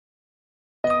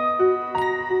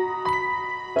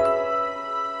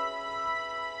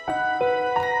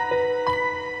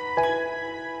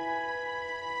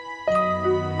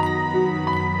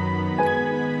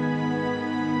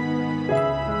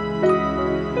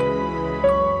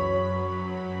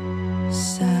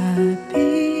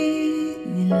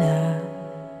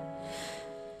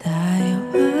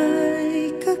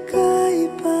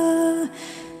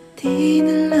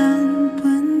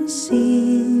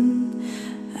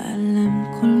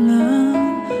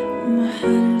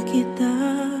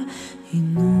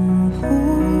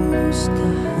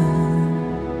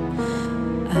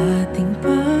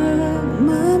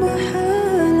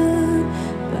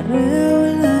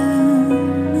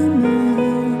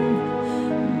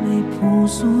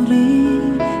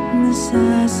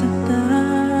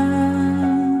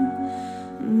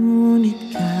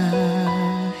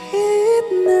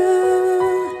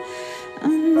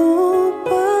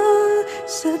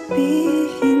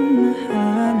sabihin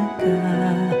mahalaga.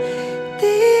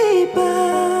 Di ba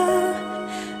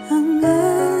ang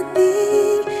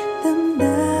ating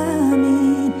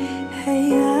damdamin,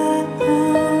 hayaan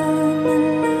na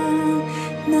lang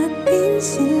natin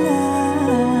sila.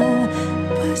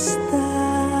 Basta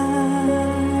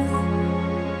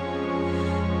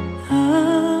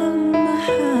ang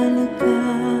mahalaga,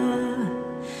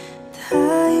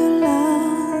 tayo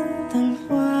lang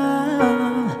dalawa,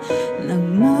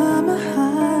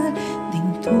 nagmamahal ding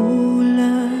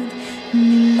tulad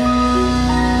nila.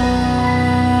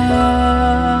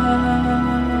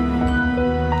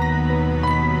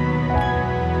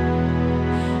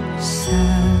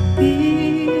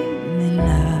 Sabi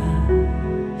nila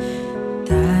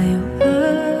tayo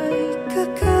ay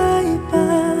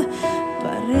kakaiba,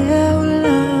 pareho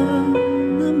lang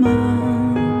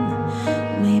naman,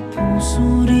 may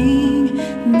puso ring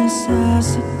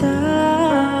nasasaktan.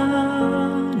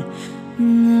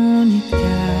 Ngunit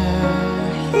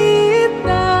kahit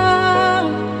na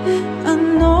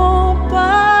ano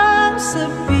pang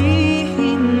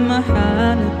sabihin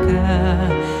mahalaga,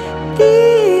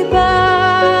 di ba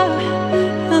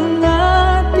ang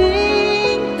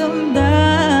ating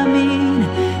damdamin,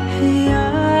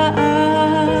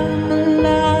 hayaan na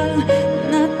lang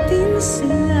natin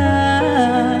sila.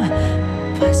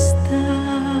 Basta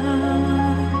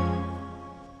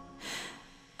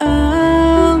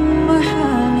ang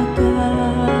mahalaga,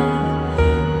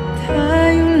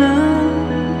 tayo lang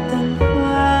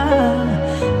dalawa,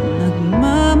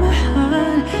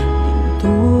 nagmamahal din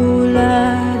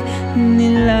tulad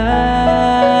nila.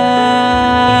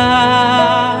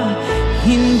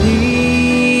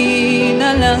 Hindi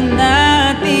na lang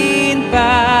natin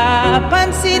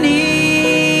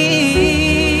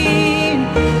papansinin,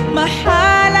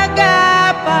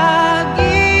 mahalaga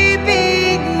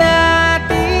pag-ibig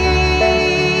natin,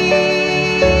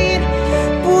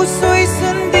 puso'y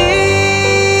sundin.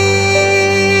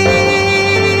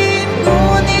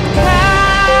 Ngunit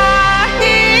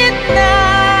kahit na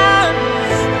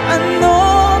ano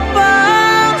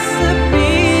pang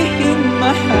sabihin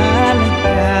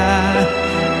mahalaga,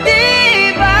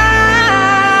 di ba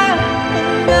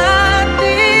ang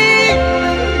ating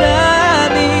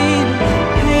damdamin,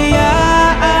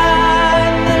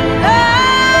 hayaan na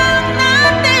lang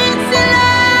natin sila.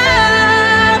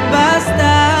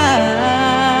 Basta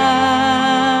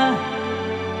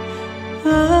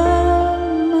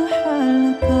ang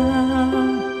mahalaga,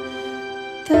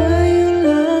 tayo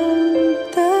lang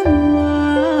dalawa,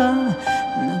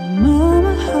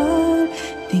 nagmamahal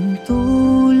ding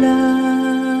tulad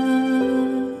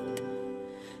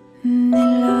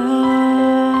nila.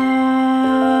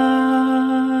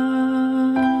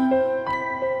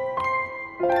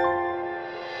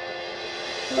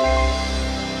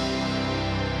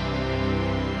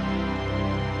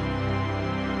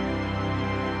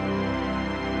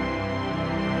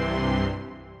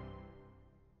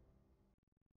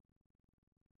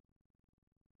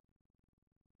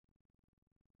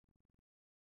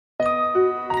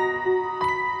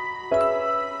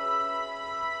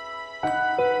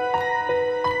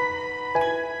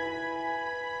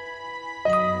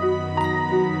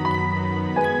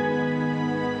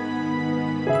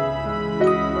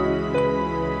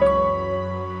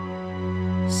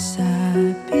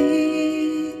 Sabi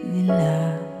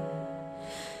nila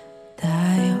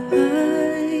tayo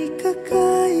ay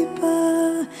kakaiba,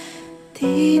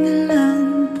 di na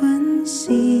lang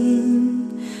pansin.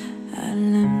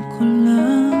 Alam ko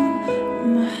lang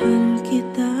mahal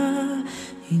kita,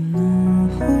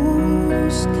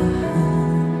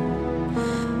 hinuhusgahan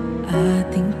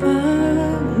ating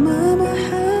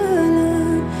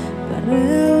pagmamahalan,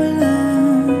 pareho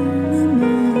lang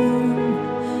naman,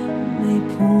 may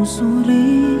puso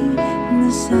ring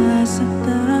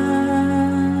nasasaktan.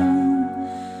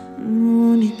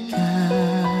 Ngunit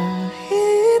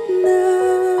kahit na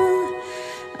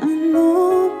ano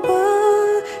pa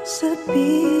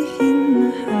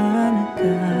sabihin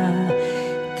mahalaga,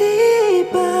 di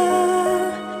ba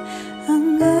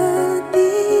ang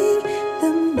ating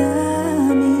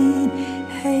damdamin,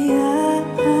 hayaan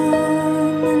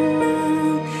na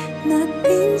lang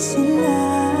natin sila.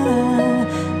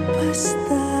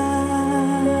 Basta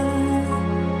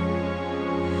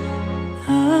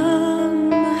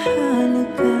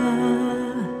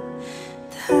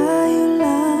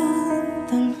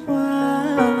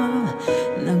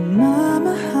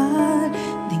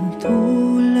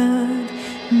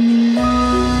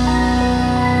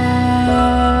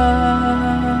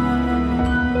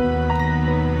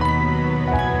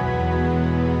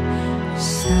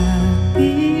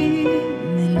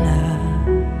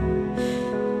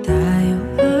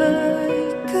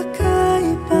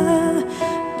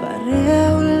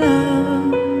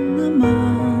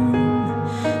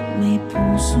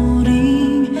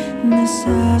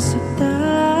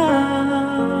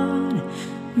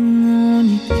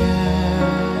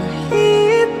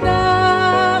kahit na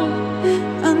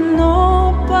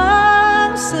ano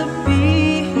pang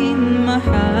sabihin,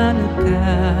 mahal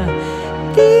ka.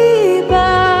 Di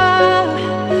ba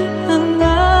ang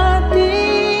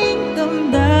ating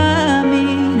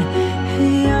damdamin,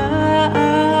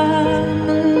 hayaan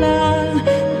na lang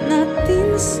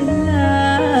natin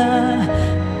sila.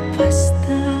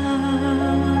 Basta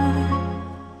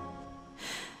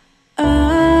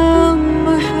ang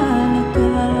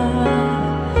mahalaga,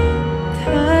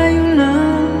 tayo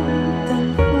lang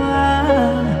dalawa,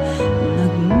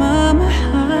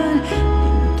 nagmamahal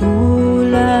din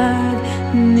tulad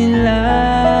nila.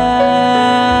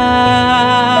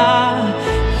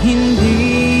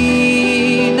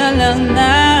 Hindi na lang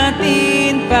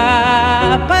natin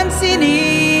papansinin,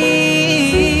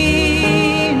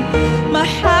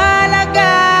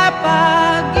 mahalaga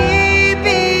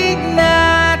pag-ibig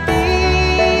natin,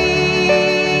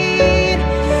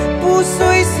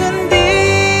 puso'y sundin.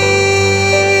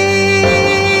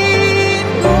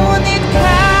 Ngunit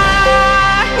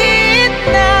kahit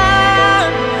na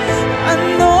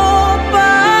ano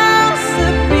pang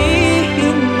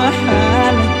sabihin,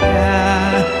 mahalaga.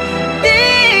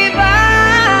 Di ba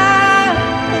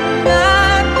ang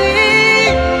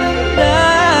ating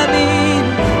damdamin,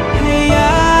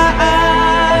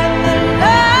 hayaan na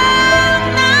lang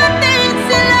natin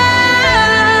sila.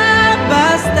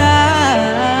 Basta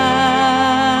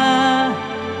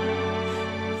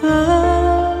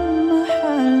ang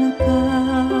mahalaga,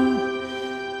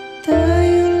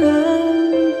 tayo lang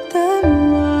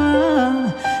dalawa,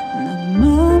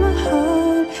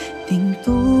 nagmamahal ding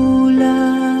tulad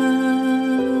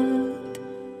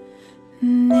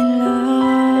nila.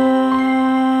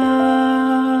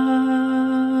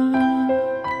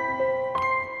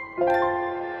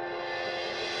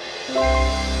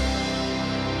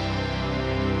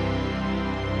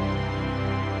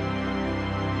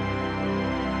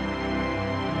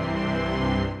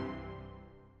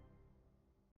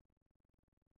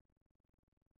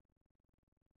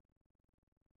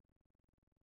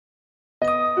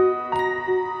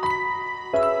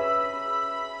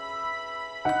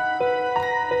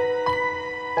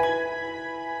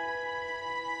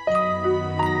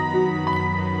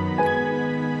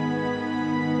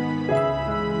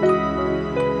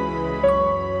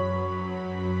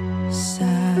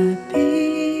 Sabi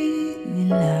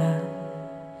nila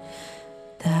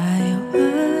tayo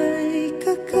ay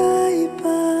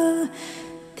kakaiba,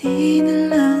 di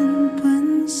na lang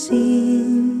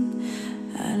pansin.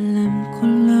 Alam ko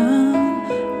lang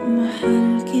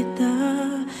mahal kita,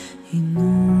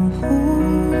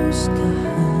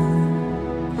 hinuhusgahan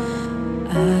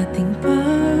ating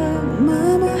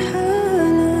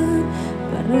pagmamahalan.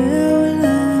 Pareho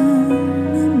lang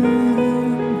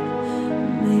naman,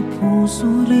 may puso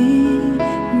rin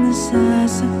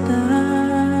nasasaktan.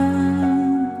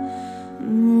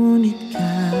 Ngunit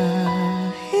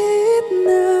kahit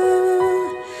na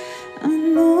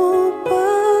ano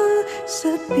pa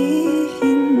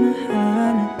sabihin,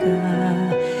 mahalaga.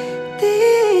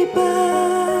 Di ba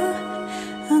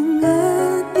ang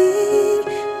ating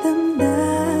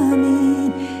damdamin,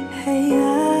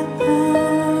 hayaan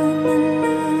na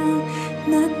lang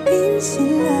natin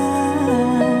sila.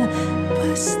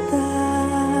 Basta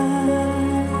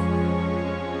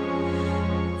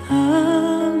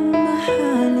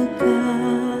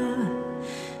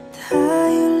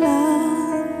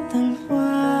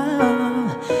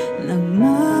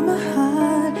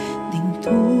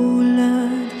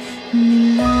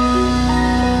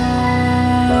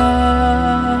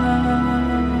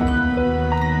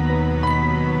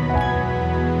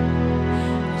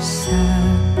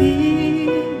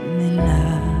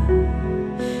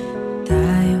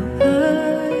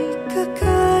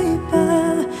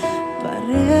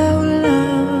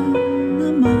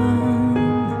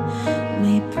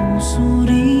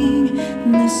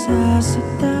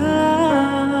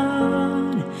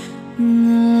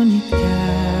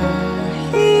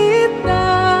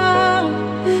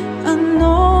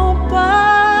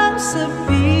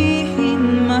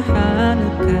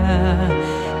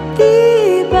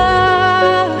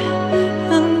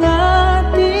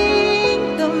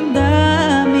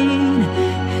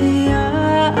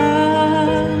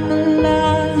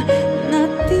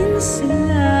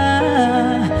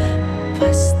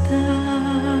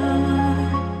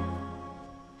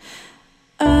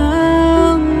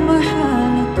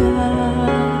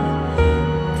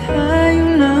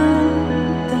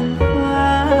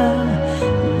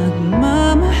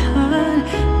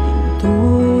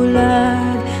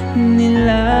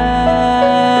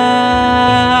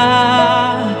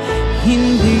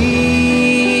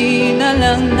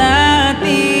lang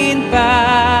natin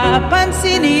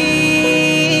papansinin.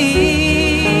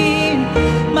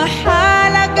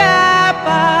 Mahalaga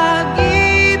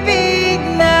pag-ibig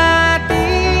natin,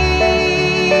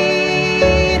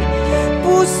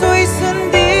 puso'y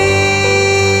sundin.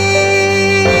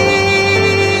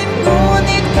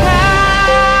 Ngunit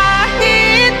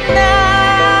kahit na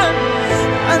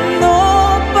ano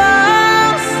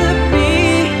pang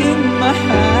sabihin,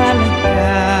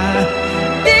 mahalaga,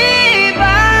 di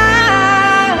ba,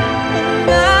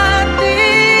 ang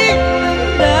ating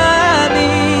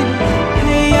damdamin.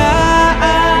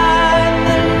 Hayaan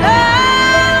na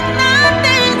lang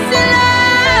natin sila,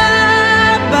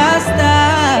 basta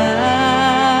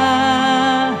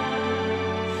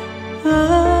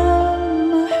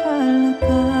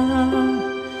mahalaga,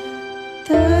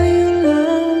 tayo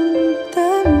lang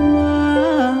dalawa,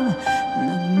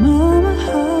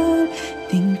 nagmamahal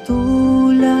ding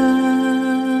tulad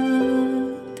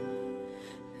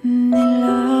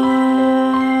nila.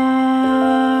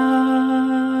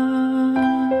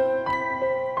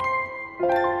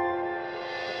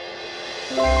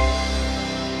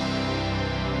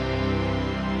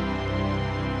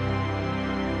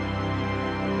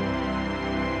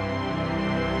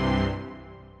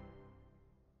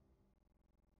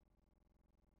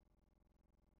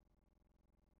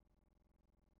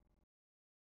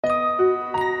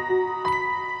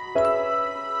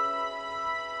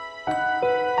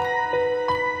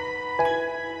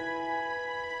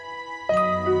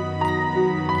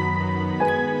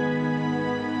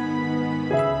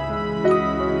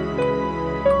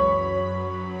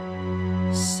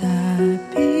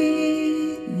 Sabi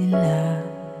nila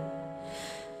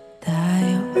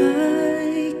tayo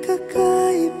ay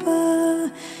kakaiba,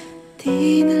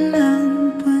 di na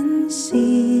lang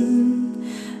pansin.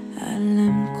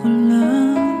 Alam ko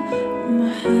lang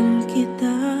mahal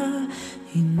kita,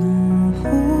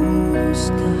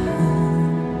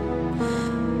 hinuhusgahan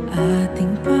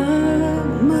ating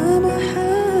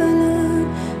pagmamahalan.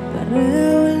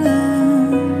 Pareho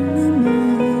lang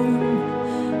naman,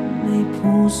 may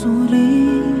puso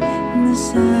rin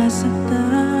nasasaktan.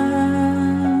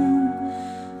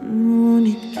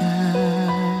 Ngunit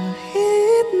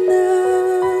kahit na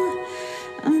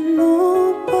ano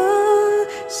pa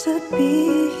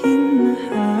sabihin,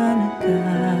 mahalaga,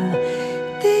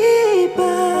 di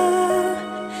ba,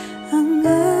 ang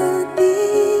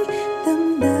ating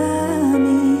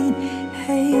damdamin.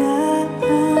 Hayaan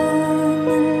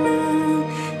na lang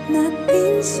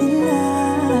natin sila,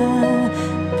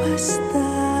 basta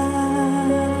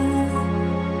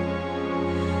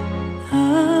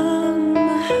ang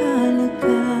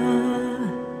mahalaga,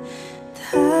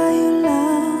 tayo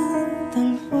lang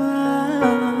dalawa,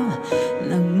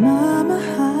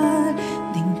 nagmamahal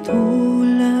ding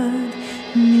tulad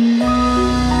nila.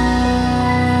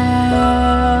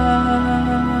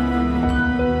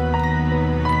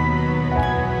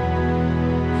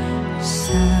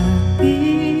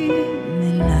 Sabi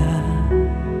nila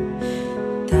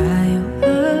tayo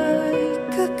ay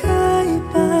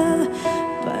kakaiba,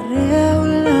 pareho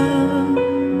lang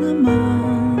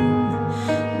naman,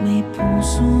 may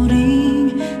puso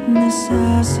ring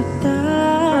nasasaktan.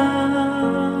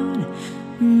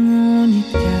 Ngunit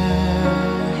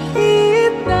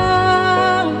kahit na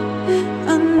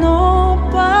ano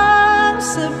pang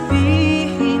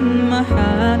sabihin,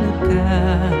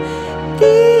 mahalaga,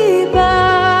 di ba,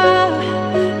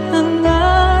 ang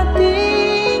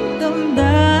ating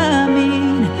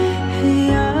damdamin.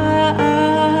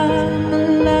 Hayaan na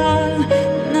lang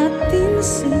natin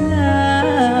sila,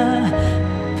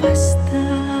 basta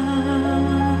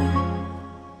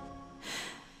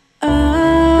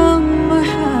ang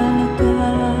mahalaga,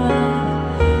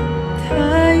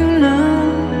 tayo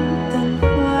lang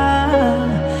dalawa,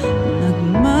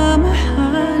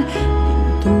 nagmamahal din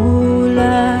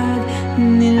tulad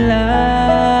nila.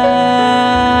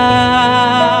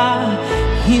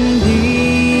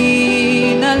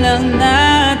 Hindi na lang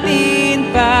natin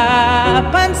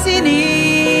papansinin.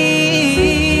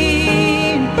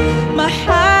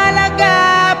 Mahalaga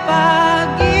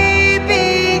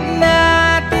pag-ibig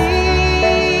natin,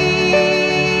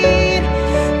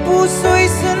 puso'y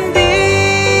sundin.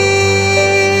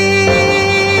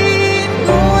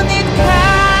 Ngunit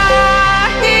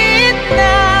kahit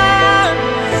na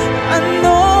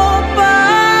ano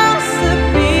pang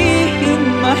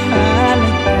sabihin,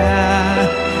 mahalaga,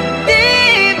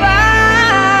 di ba,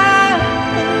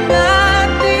 ang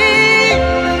ating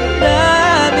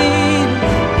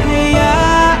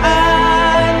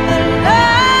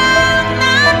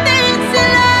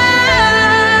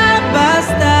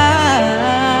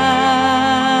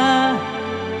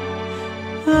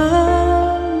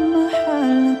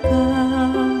mahalaga,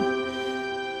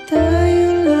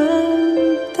 tayo lang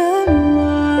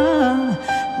dalawa,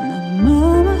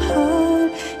 nagmamahal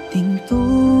ding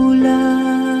tulad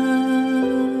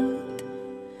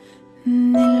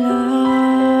nila.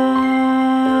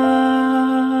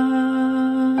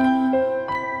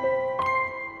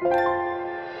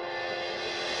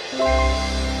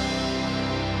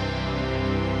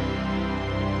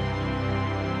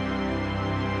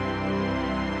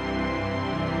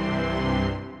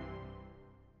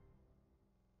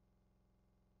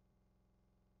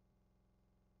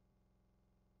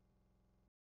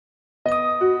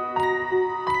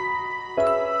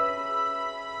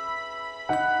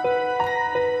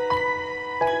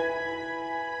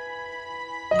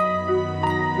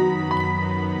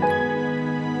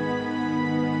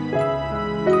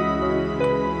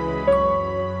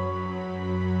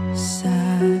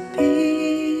 Sabi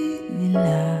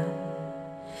nila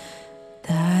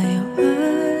tayo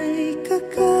ay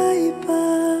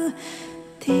kakaiba,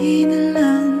 di na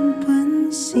lang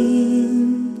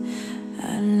pansin.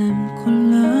 Alam ko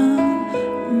lang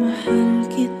mahal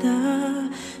kita,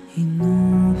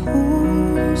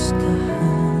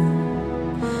 hinuhusgahan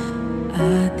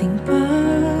ating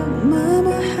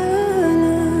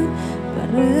pagmamahalan.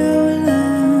 Pareho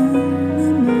lang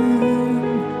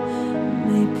naman,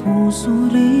 may puso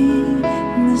rin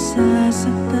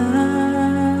nasasaktan.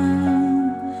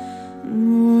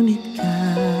 Ngunit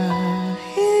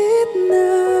kahit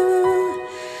na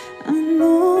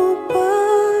ano pa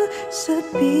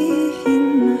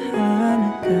sabihin,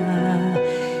 mahalaga,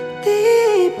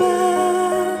 diba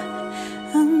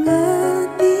ang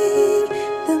ating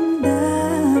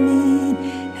damdamin?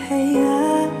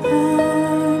 Hayaan na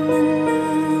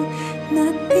lang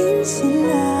natin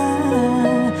sila,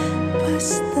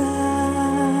 basta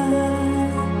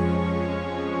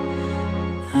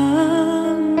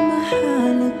ang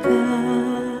mahalaga,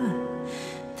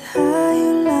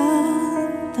 tayo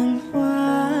lang dalawa,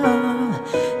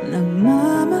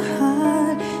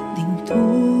 nagmamahal ding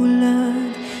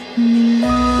tulad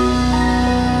nila.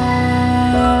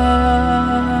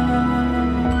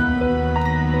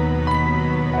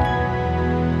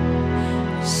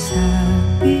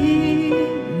 Sabi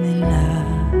nila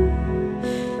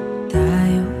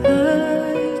tayo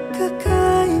ay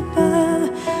kakaiba,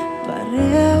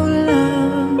 pareho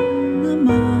lang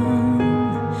naman,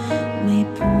 may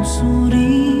puso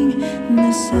ring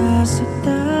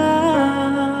nasasaktan.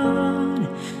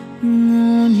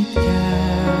 Ngunit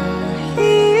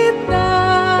kahit na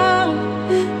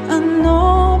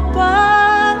ano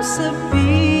pang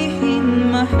sabihin,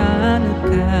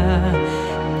 mahalaga,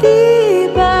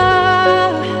 diba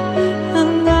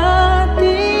ang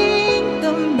ating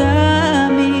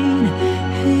damdamin?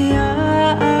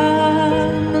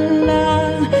 Hayaan na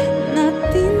lang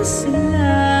natin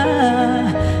sila,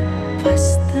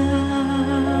 basta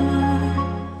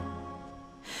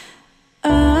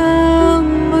ang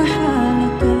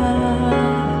mahalaga,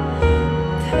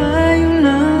 tayo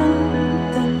lang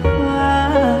dalawa,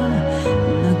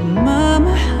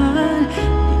 nagmamahal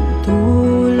din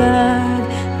tulad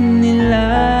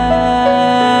nila.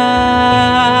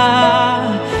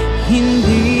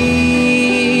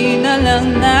 Hindi na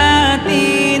lang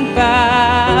natin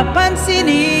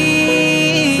papansinin,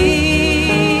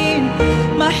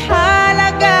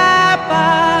 mahalaga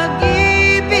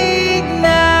pag-ibig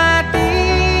natin,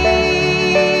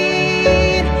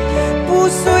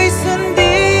 puso'y sundin.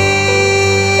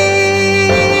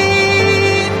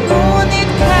 Ngunit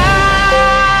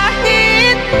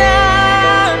kahit na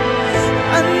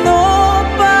ano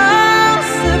pang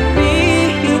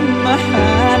sabihin,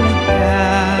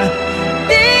 mahalaga,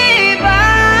 diba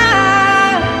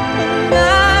ang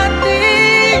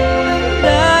ating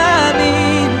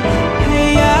damdamin?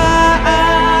 Hayaan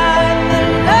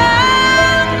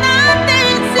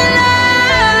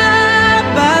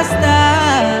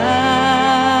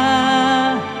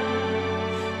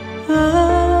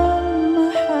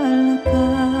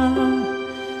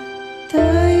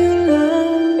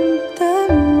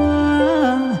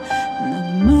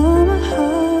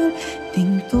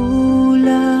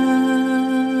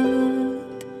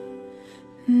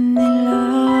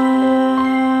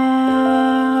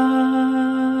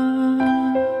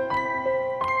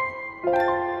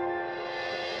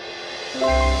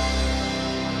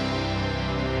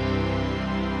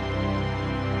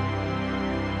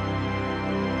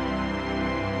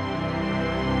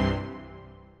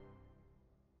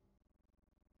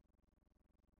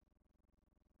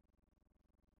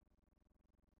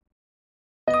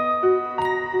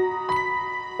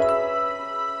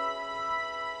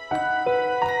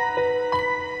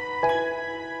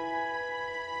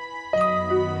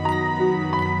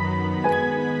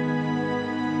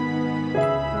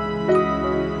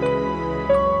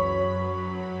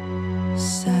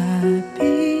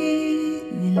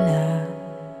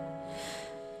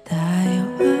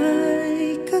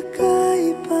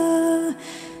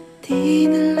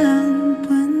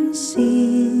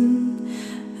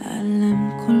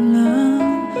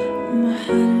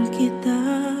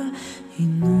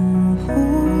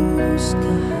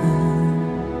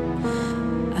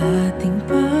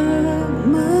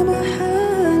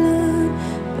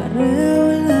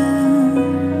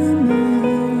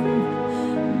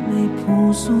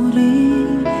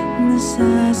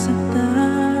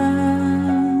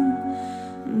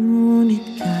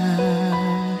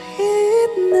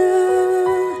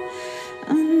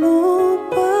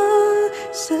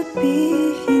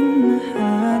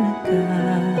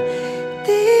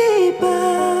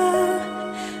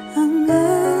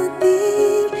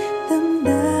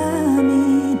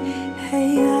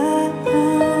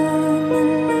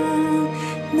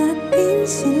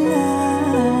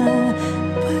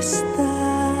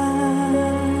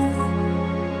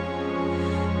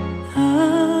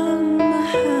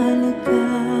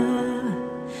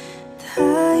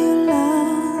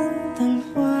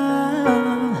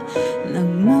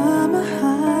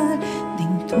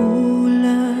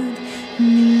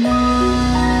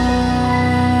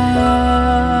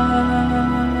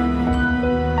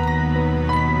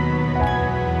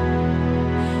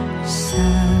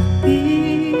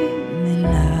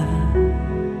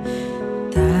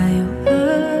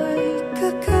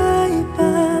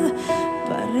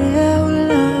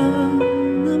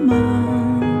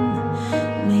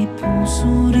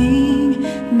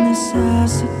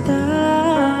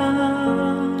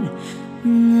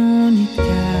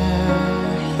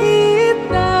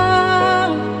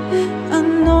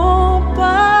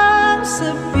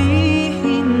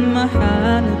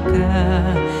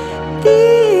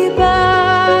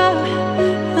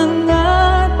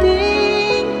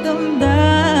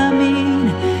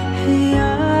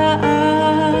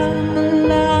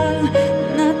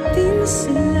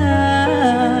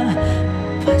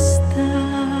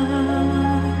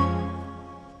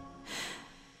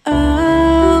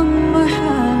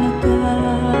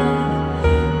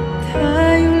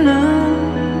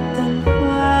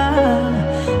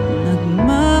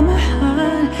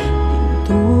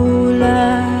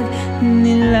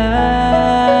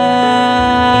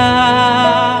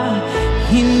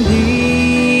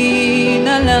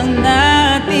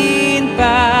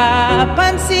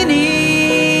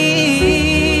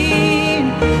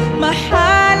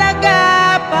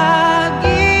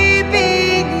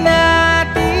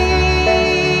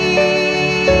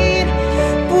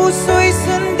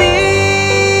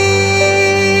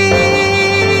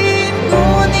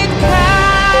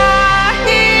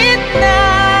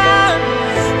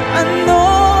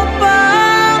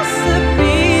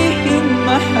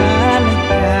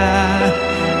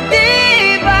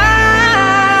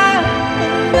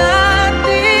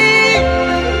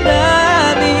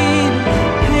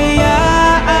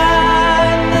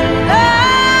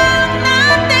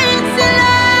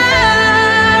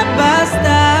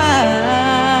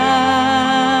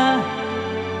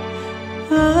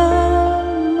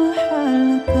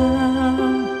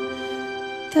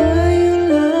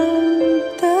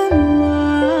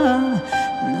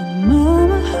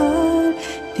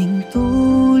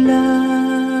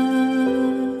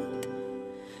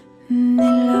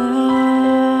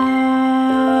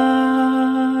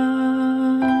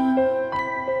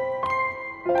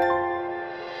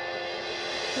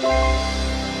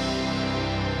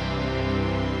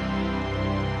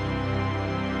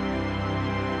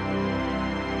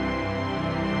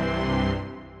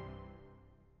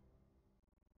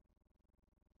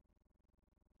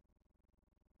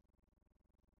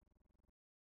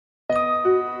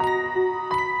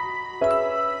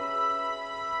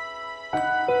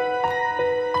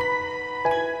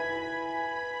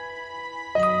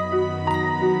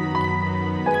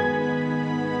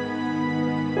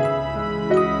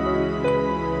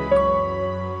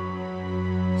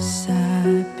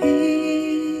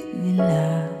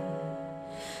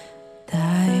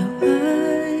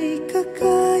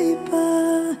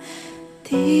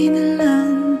di na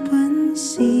lang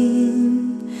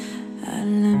pansin.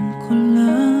 Alam ko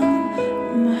lang,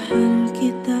 mahal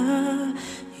kita,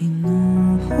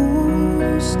 hinuhusgahan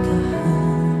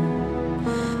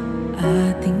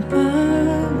ating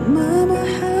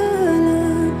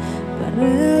pagmamahalan.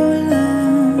 Pareho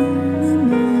lang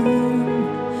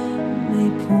naman, may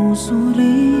puso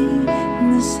rin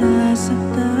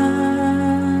nasasaktan.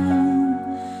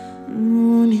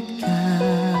 Ngunit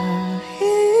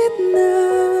kahit na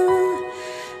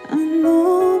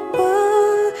ano pa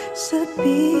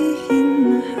sabihin,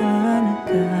 mahal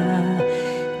ka,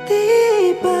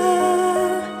 di ba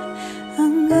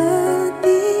ang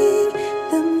ating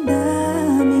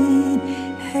damdamin,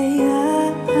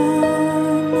 hayaan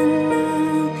na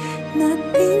lang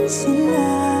natin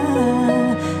sila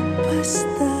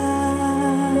basta.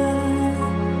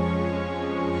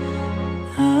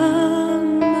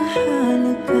 Ang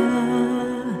mahalaga,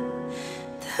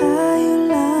 tayo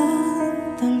lang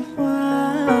dalawa,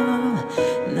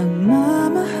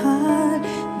 nagmamahal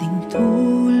ding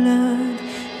tulad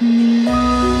nila.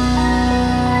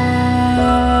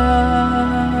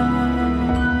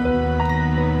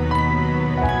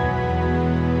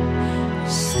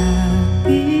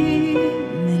 Sabi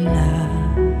nila,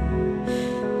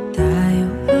 tayo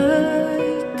ay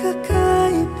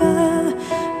kakaiba,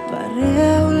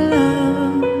 pareho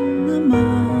lang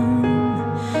naman,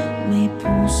 may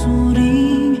puso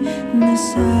ring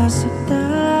nasasaktan.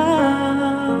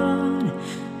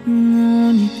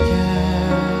 Ngunit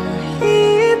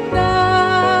kahit na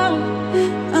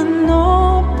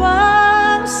ano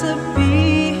pang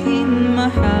sabihin,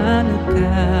 mahal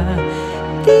ka,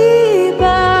 di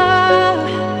ba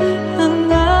ang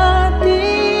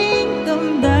ating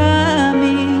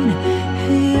damdamin,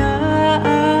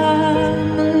 hayaan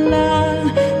na lang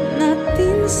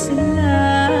natin sila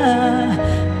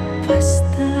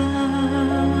basta.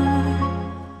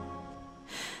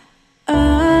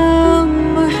 Ang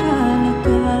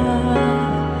mahalaga,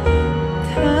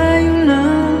 tayo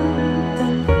lang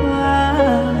dalawa,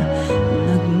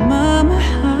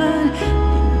 nagmamahal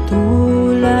din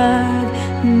tulad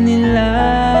nila.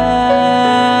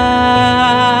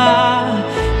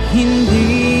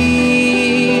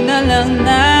 Hindi na lang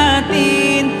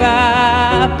natin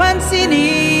papansinin,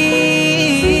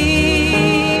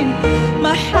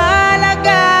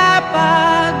 mahalaga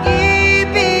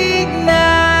pag-ibig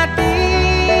natin,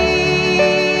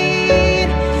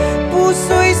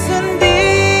 puso'y sundin.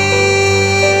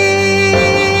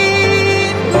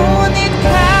 Ngunit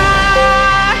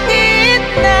kahit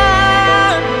na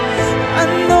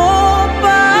ano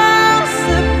pang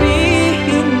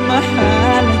sabihin,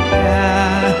 mahal ka,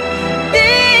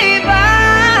 di ba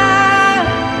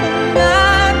ang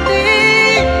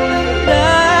ating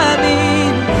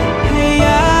damdamin,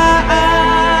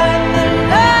 hayaan na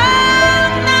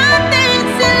lang natin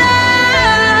sila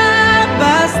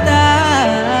basta.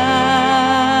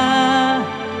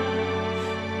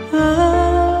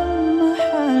 Ang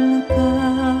mahalaga,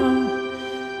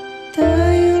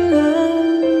 tayo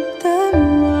lang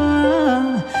dalawa,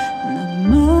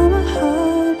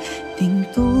 nagmamahal ding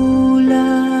tulad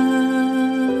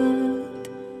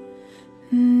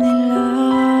nila.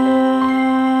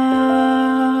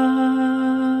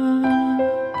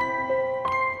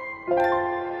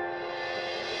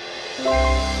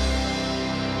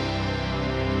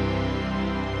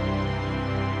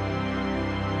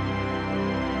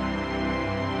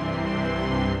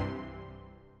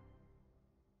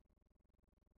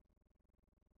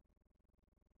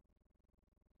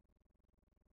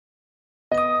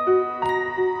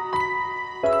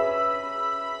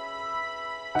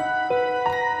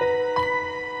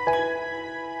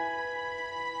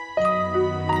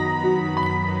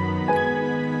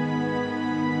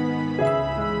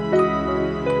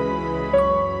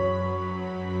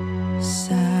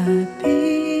 Sabi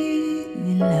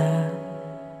nila,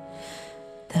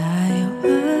 tayo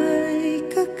ay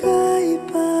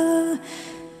kakaiba,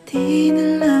 di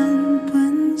na lang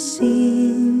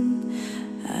pansin.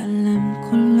 Alam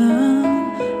ko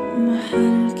lang,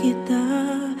 mahal kita,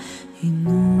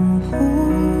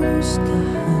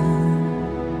 hinuhusgahan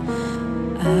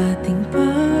ating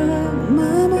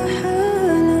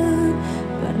pagmamahalan.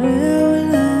 Pareho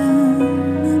lang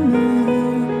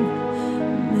naman,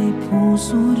 may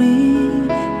puso rin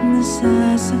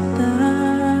nasasaktan.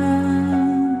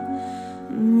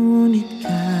 Ngunit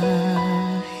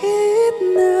kahit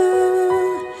na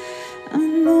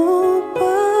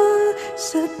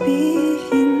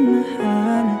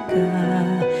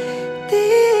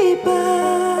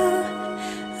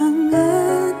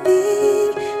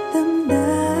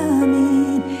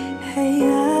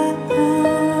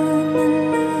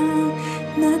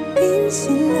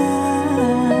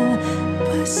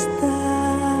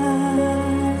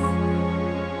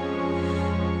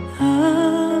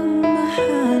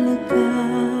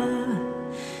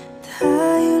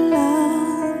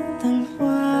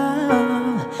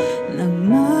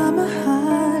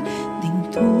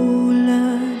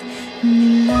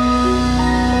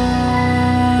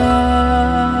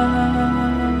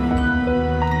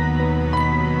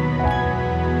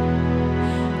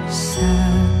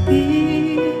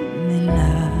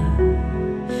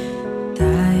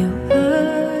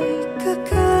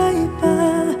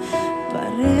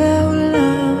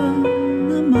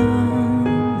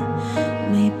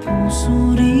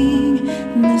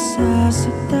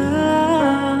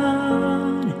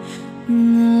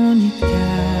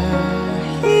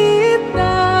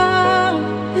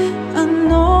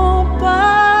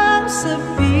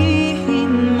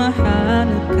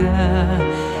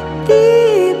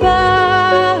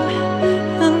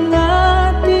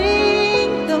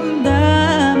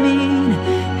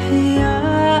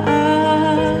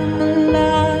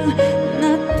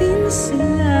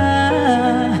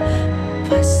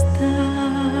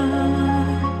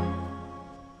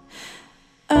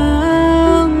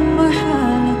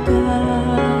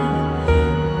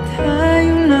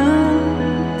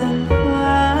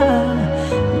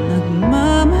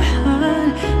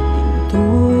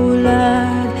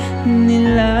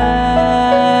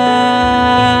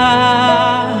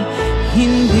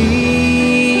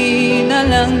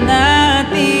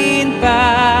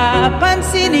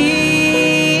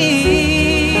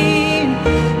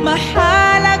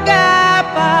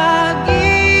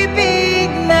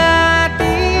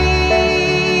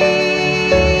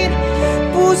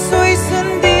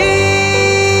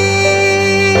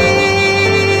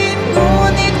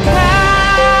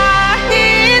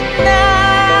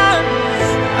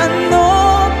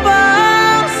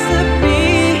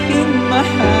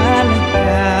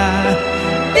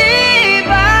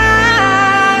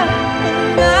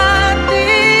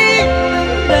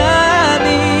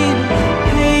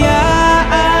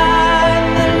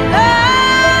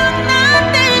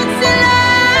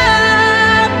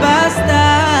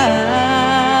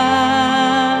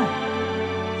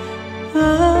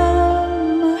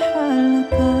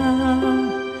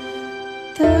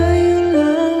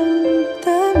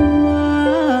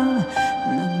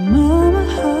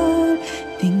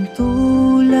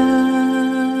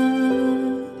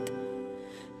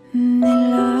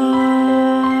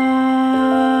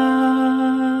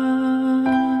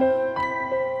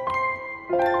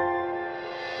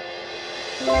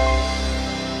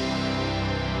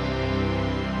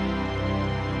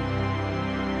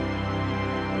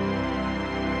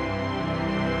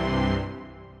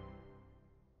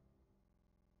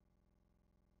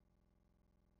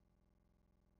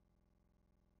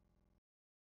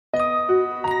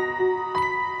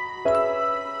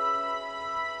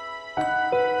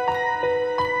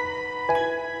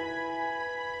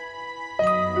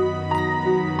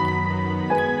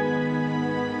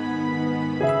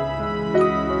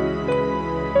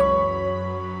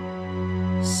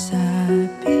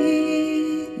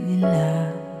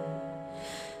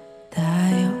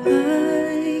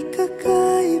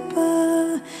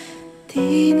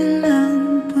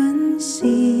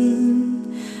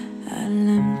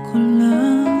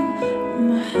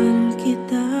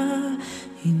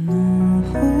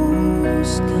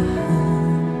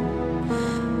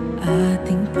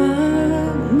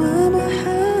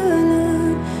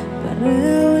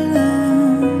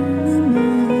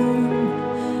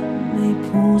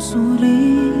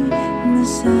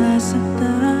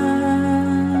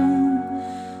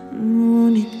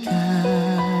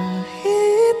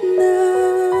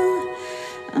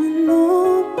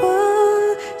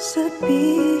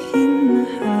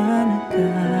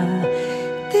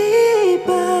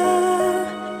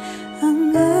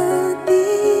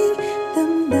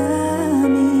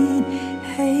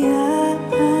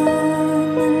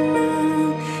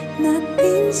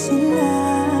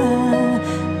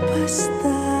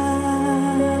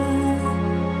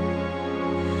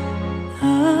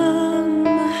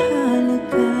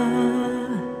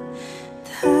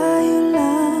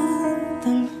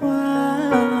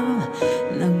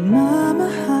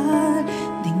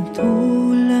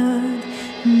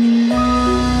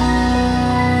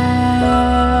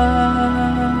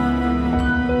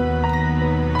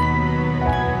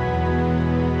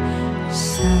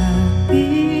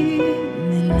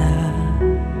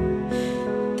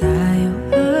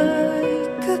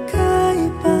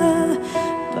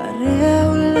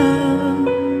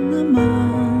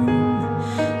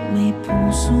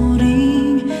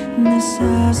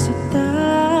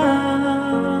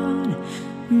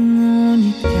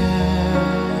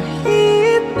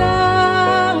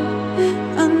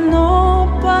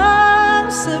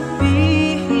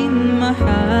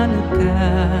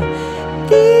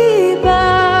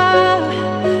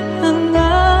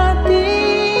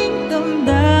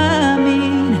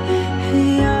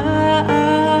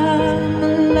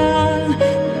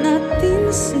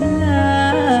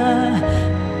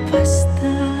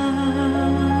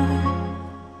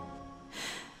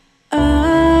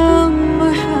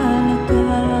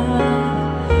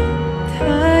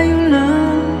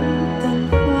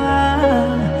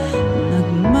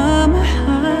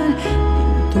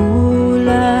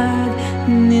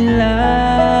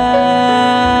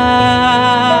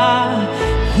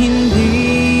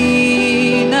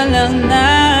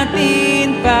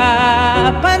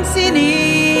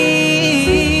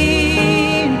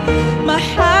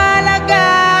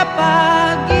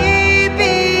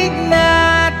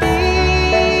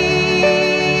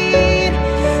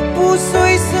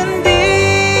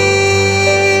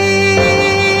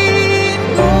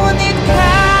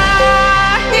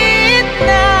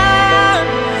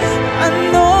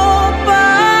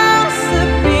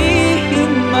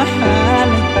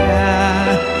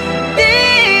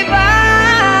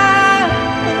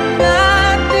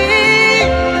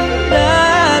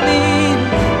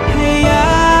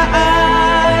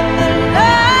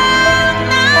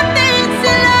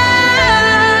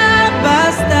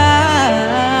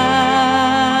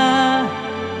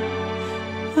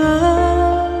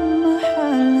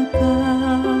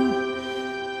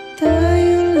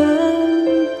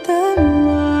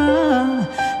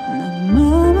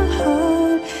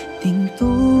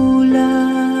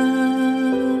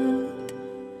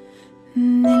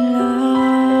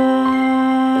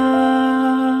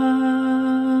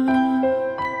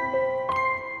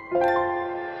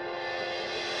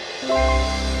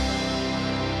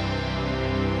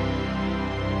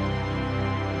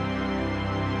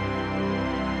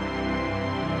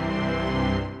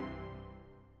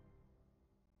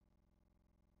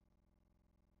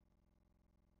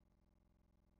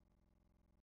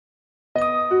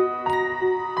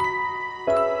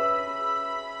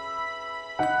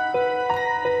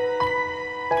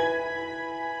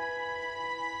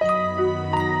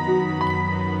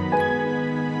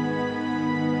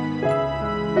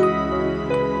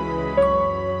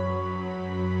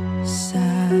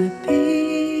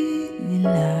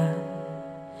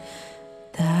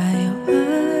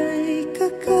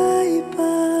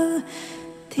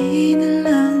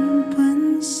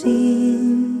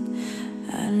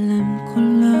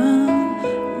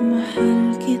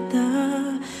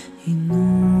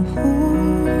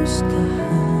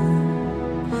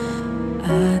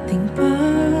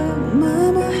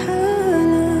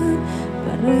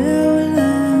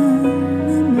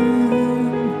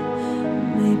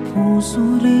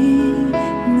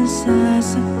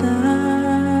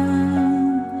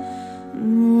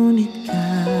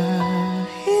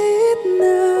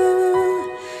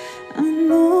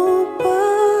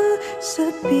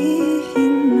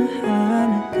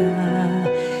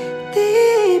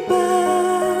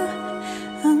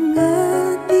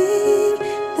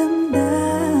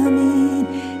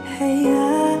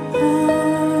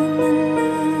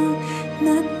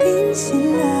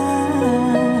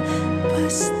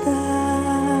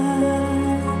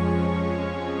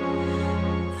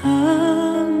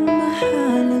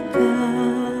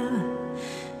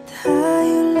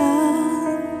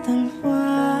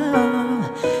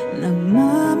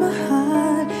Nagmamahal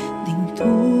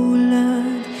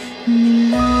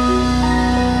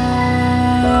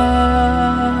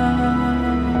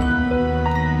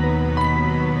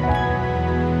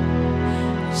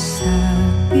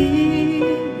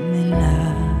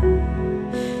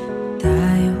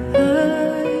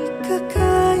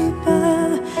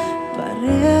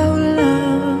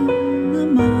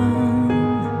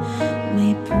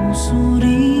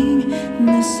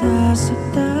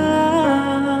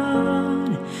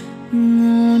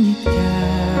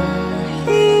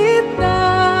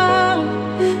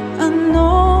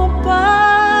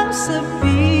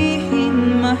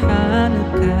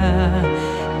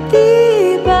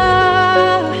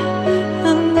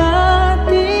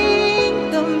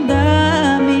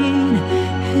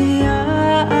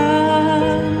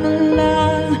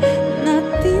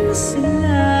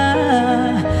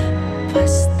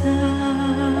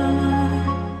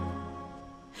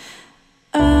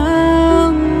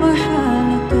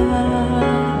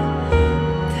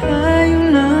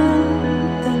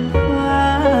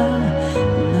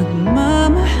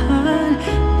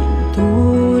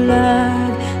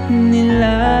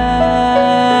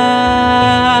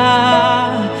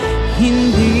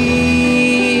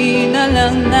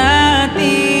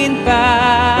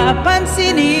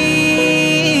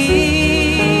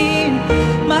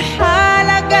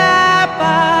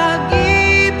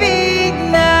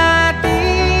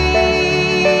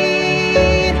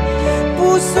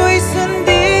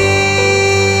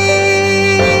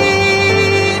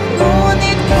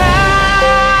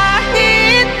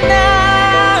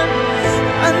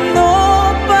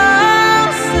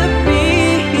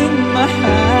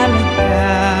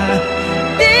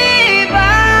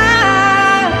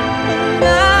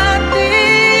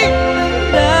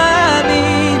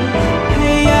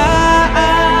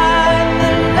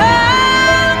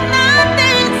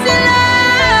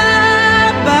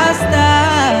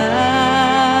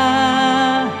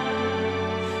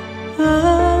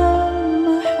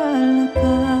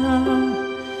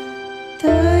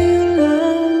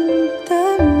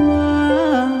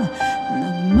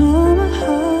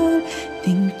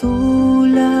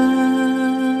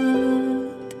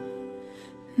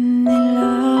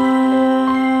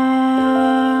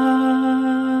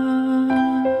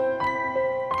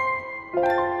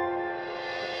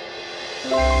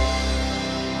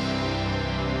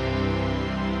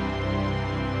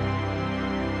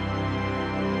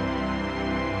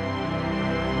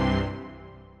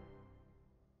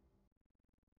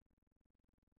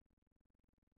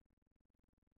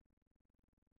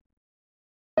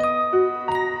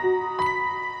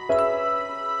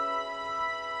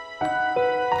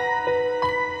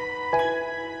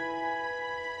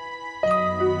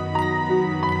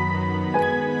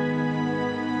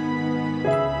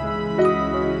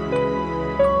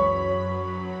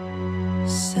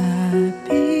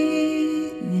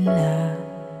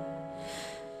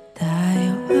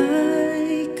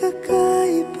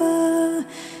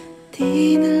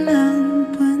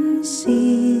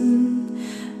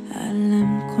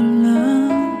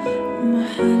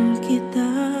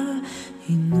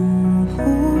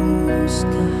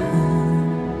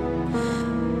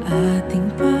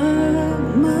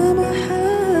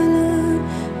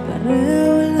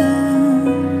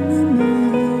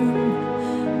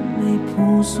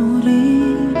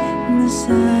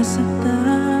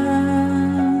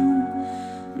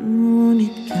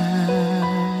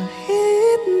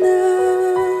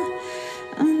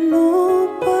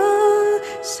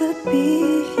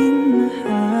sabihin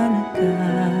mahalaga.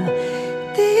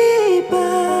 Di ba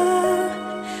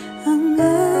ang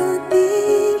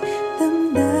ating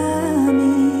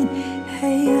damdamin,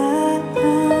 hayaan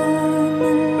na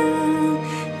lang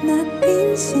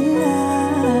natin sila.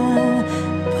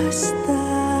 Basta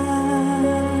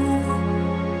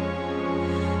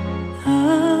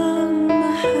ang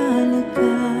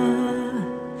mahalaga,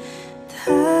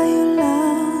 tayo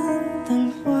lang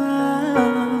dalawa,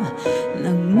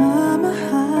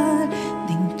 nagmamahal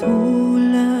ding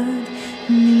tulad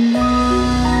nila.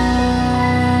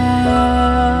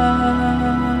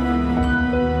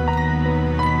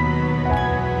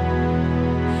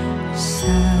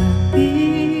 Sabi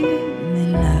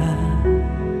nila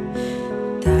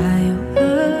tayo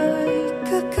ay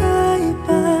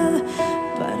kakaiba,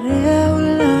 pareho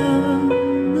lang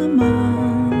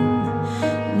naman,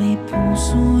 may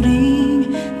puso ring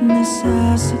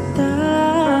nasasaktan.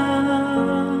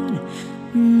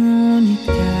 Ngunit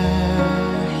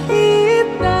kahit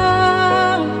na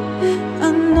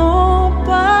ano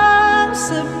pang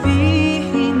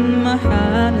sabihin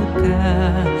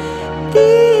mahalaga,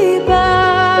 di ba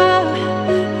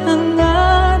ang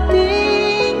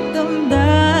ating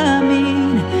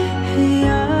damdamin,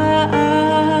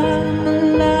 hayaan na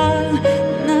lang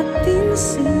natin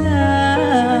sila.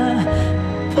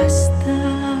 Basta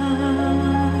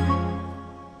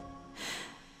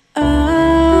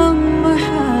ang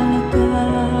mahalaga,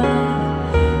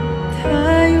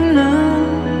 tayo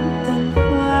lang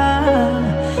dalawa,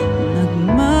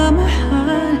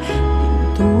 nagmamahal din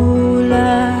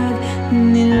tulad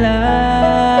nila.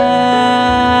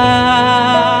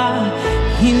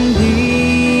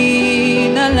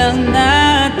 Hindi na lang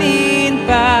natin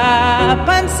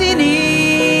papansinin,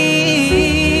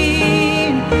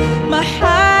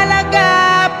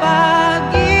 mahalaga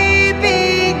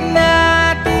pag-ibig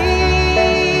natin,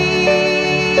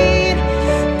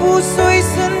 puso'y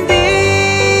sundin.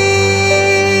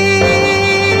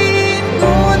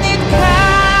 Ngunit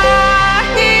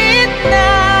kahit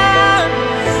na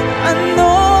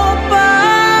ano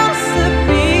pang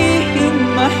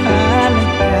sabihin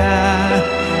mahalaga,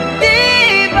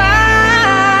 di ba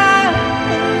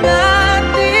ang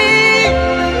ating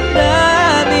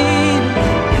damdamin,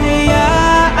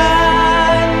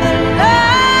 hayaan na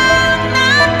lang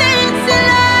natin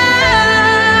sila.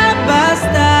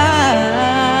 Basta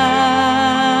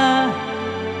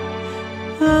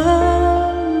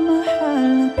ang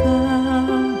mahalaga,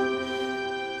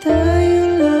 tayo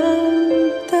lang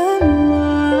dalawa,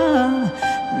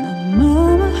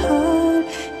 nagmamahal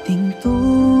ding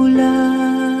tulad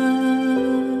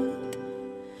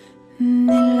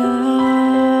nila.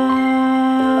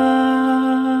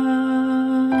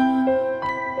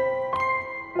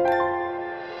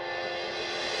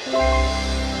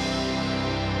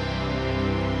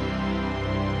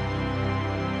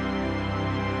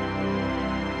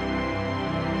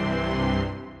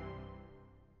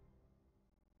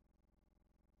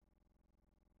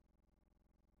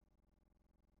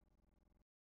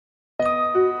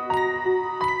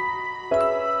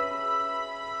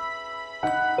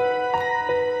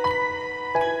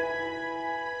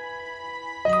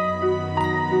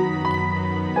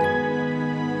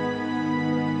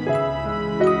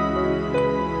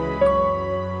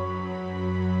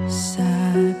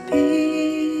 Sabi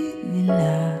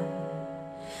nila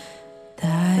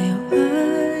tayo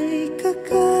ay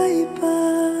kakaiba,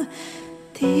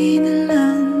 di na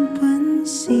lang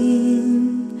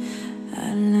pansin.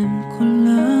 Alam ko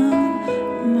lang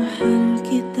mahal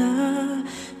kita,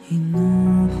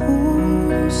 hinuhusgahan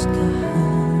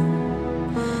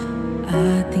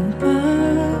ating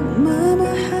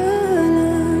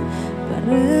pagmamahalan,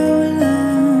 pareho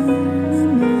lang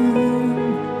naman,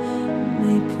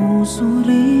 may puso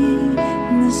ring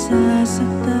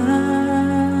nasasaktan.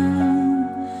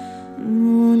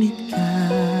 Ngunit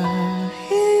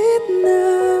kahit na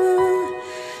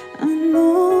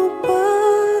ano pa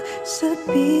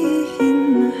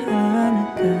sabihin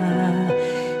mahalaga,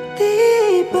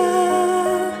 di ba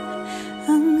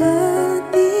ang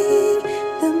ating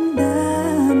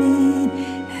damdamin,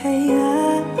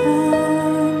 hayaan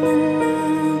na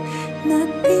lang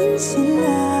natin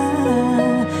sila.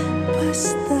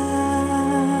 Basta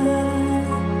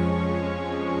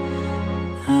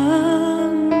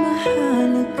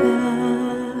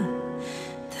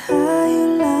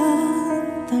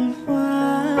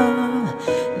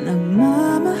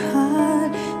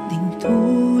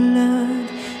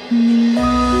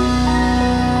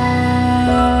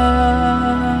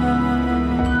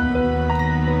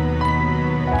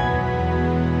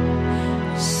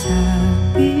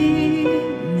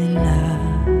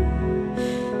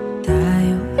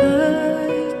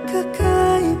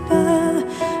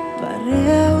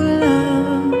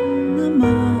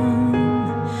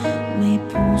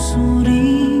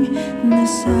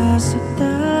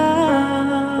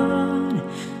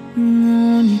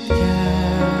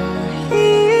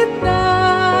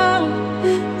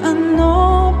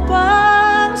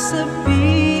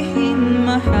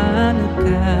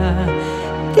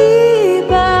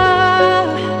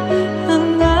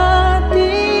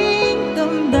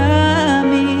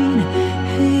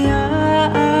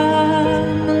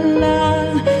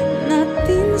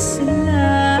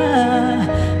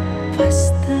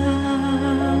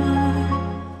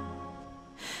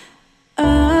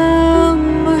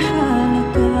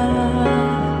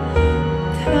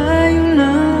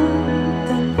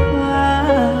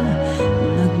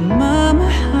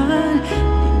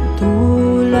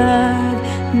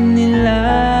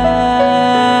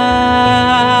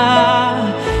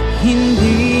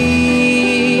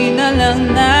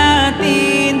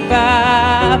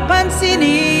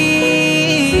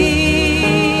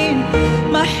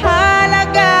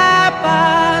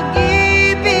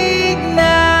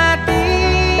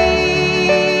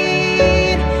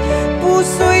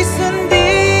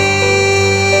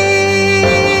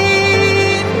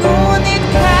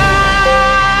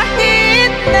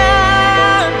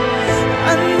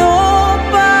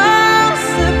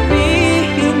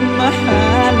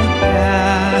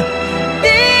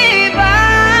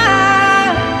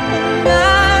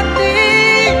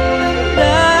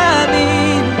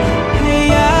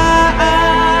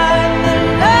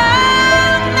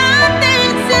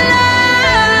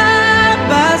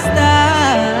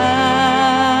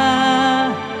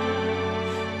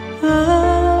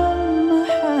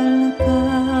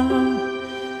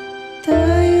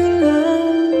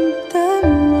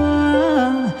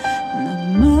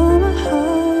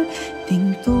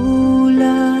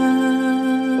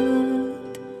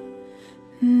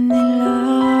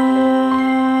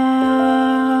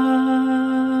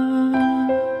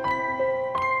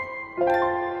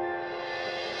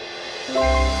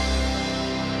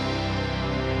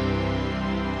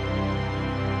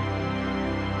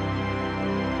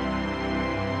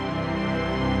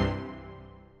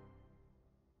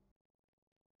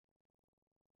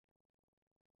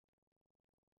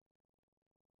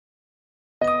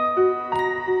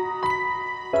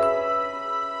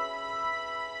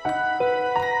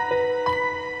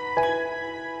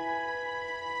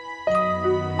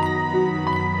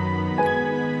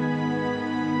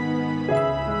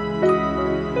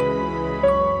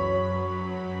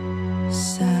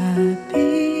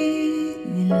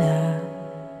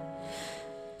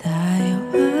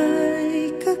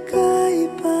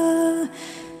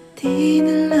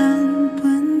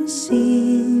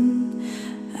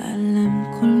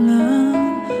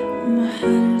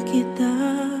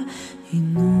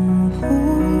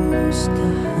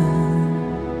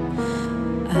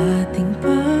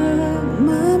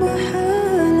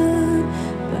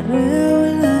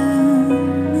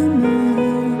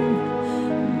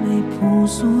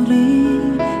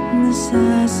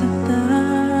nasasaktan.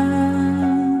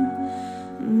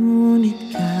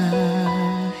 Ngunit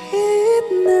kahit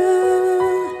na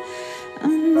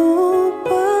ano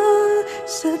pa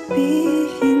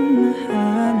sabihin,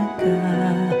 mahal ka.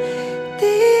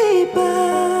 Di ba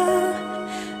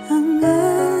ang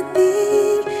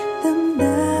ating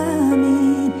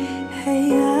damdamin,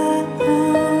 hayaan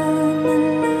na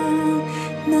lang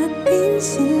natin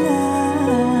sila.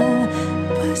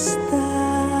 Basta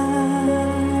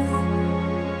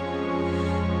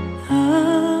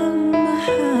ang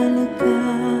mahalaga,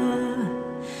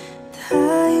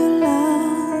 tayo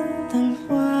lang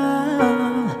dalawa,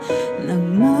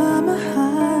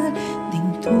 nagmamahal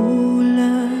ding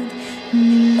tulad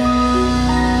nila.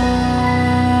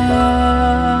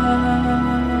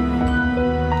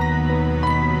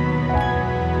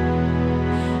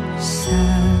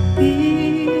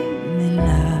 Sabi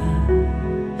nila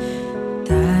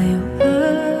tayo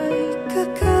ay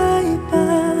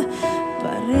kakaiba,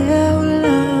 pareho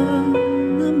lang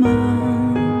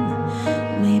naman,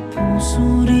 may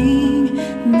puso ring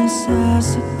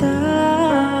nasasaktan.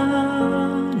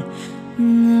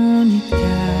 Ngunit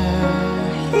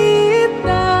kahit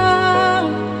na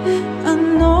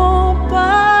ano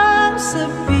pang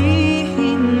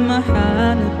sabihin,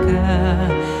 mahal ka.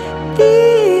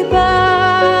 Di ba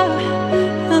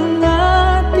ang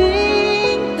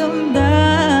ating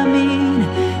damdamin,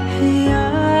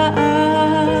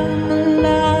 hayaan na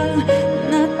lang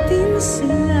natin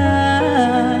sila.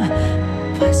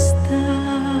 Basta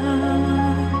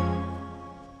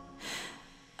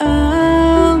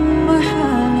ang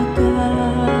mahalaga,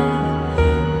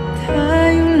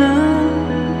 tayo lang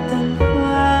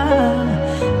dalawa,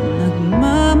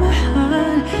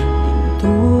 nagmamahal din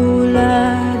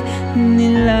tulad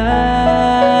nila.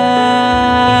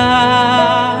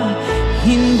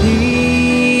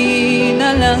 Hindi na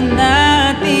lang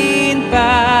natin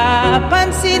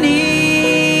papansinin,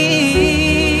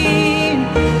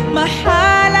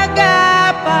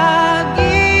 mahalaga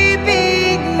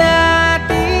pag-ibig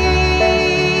natin,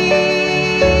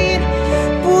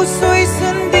 puso'y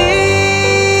sundin.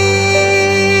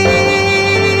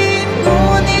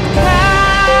 Ngunit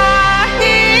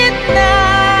kahit na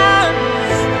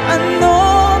ano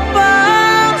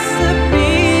pang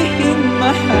sabihin,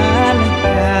 mahal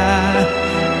ka.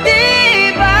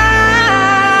 Di ba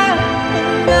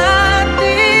ang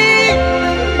ating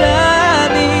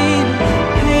damdamin,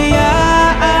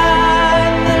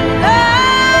 hayaan na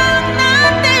lang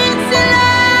natin sila.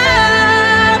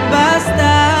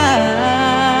 Basta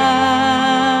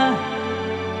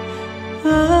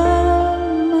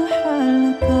ang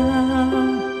mahalaga,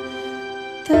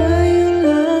 tayo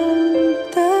lang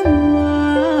dalawa,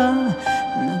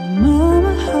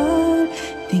 nagmamahal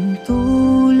ding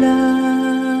tulad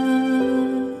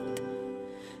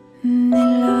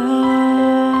nila.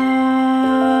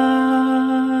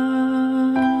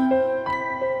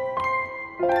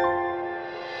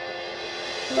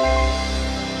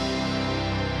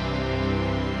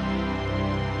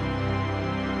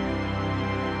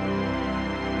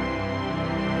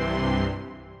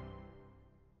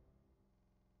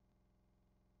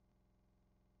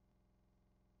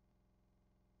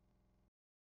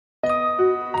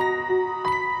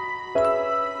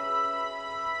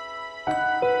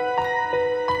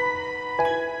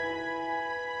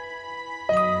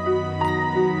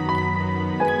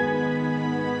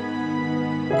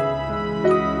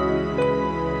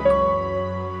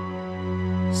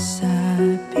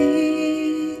 Sabi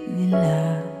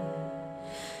nila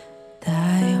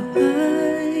tayo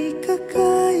ay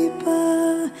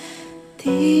kakaiba,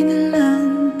 di na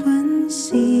lang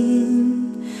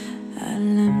pansin.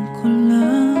 Alam ko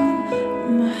lang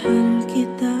mahal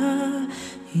kita,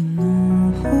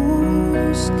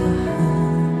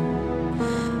 hinuhusgahan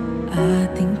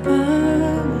ating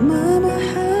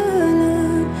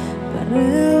pagmamahalan,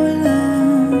 pareho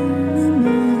lang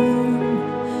naman,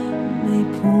 may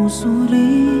puso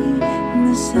ring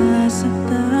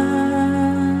nasasaktan.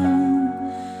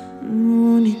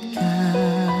 Ngunit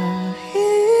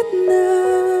kahit na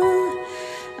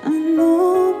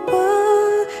ano pa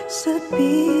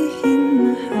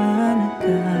sabihin, mahal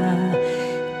ka.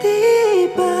 Di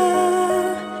ba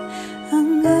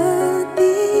ang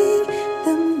ating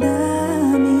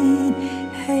damdamin,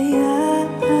 hayaan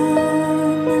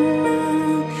na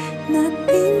lang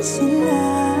natin sila.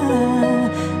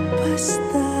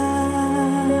 Basta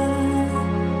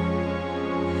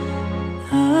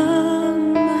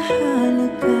ang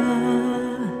mahalaga,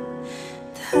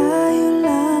 tayo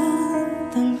lang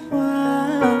dalawa,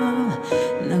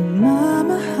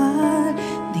 nagmamahal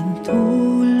ding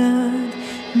tulad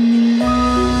nila.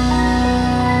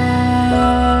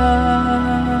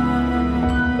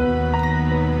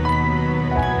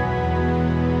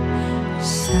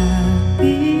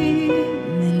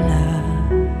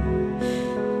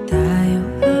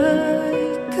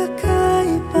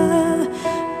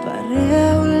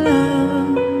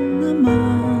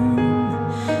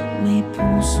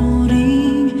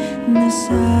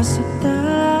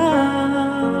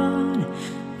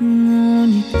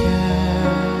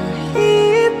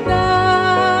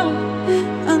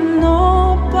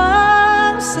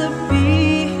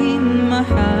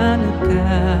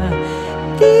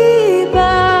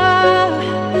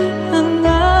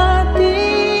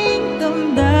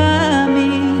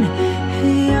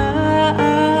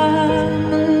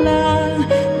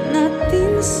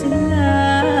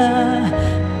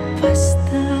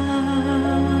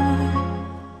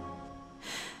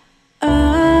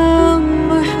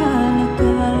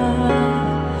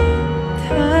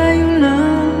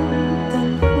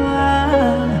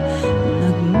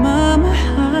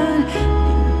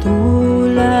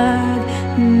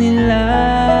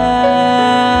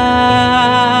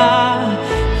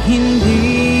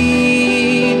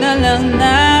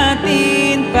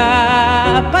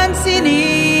 papansinin.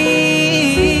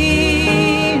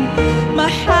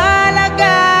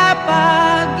 Mahalaga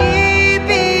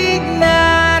pag-ibig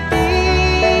natin,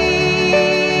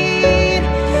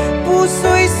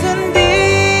 puso'y sundin.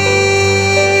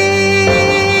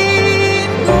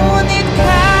 Ngunit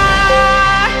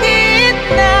kahit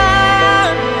na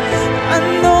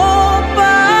ano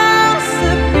pang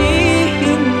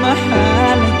sabihin,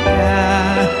 mahalaga,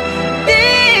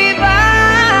 di ba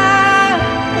ang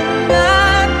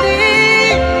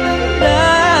ating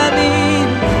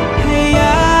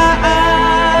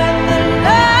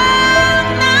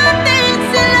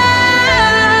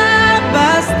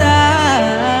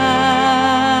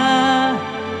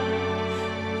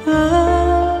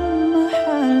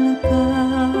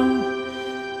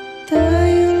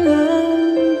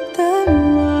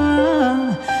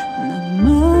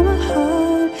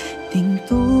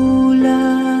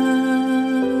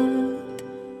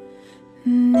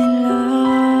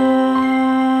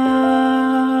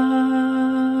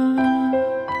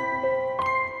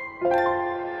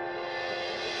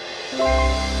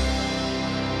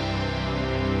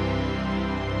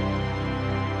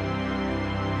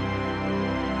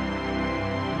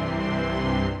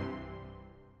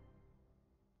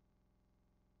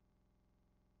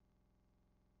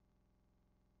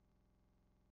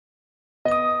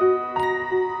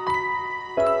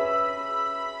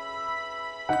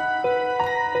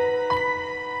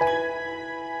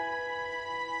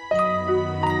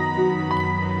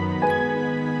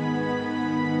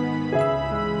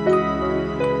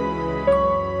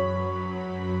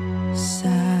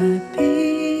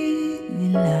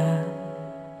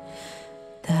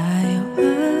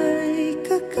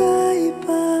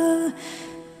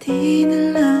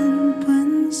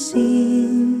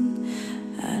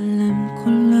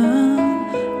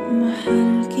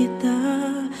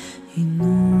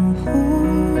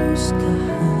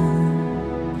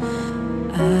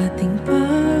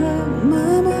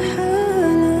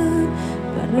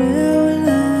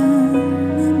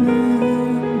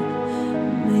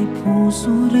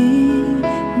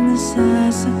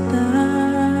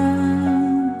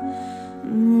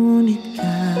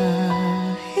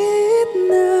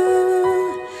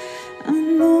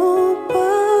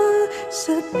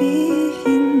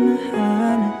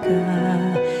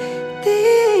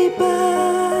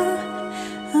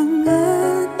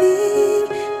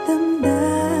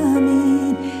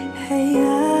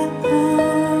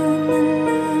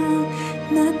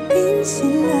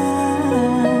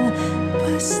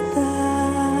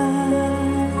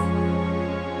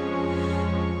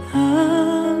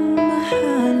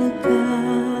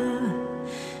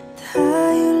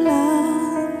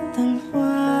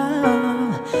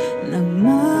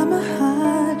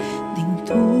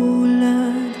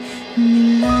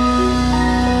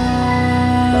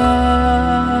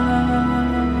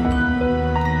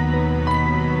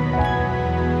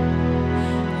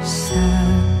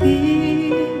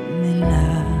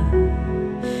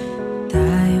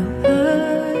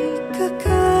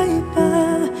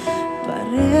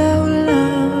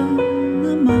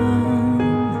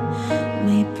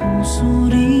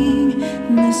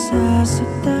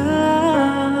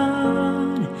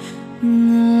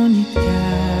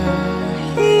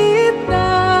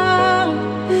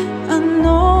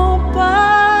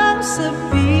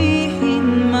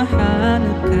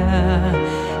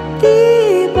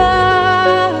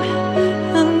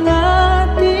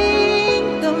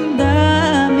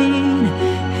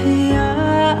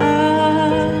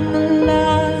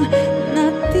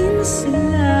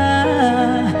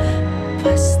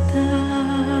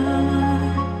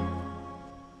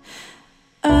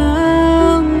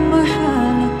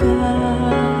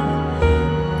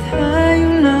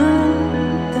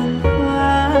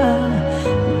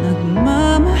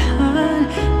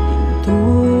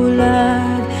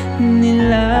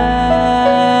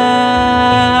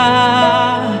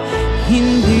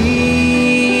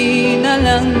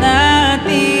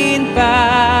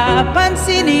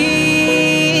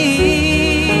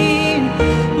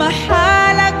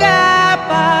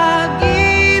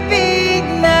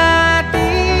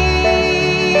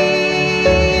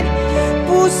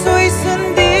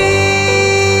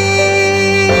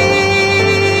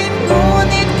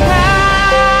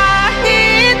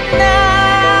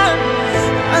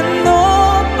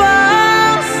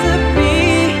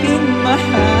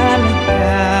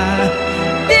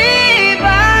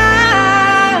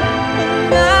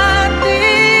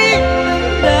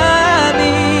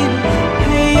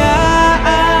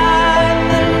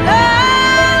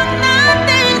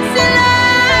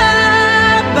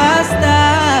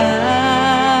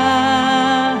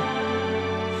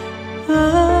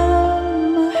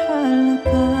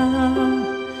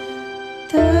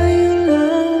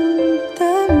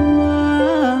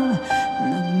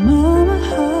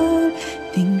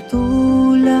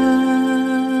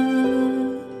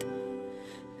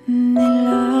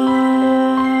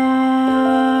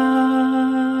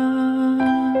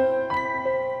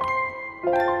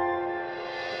Thank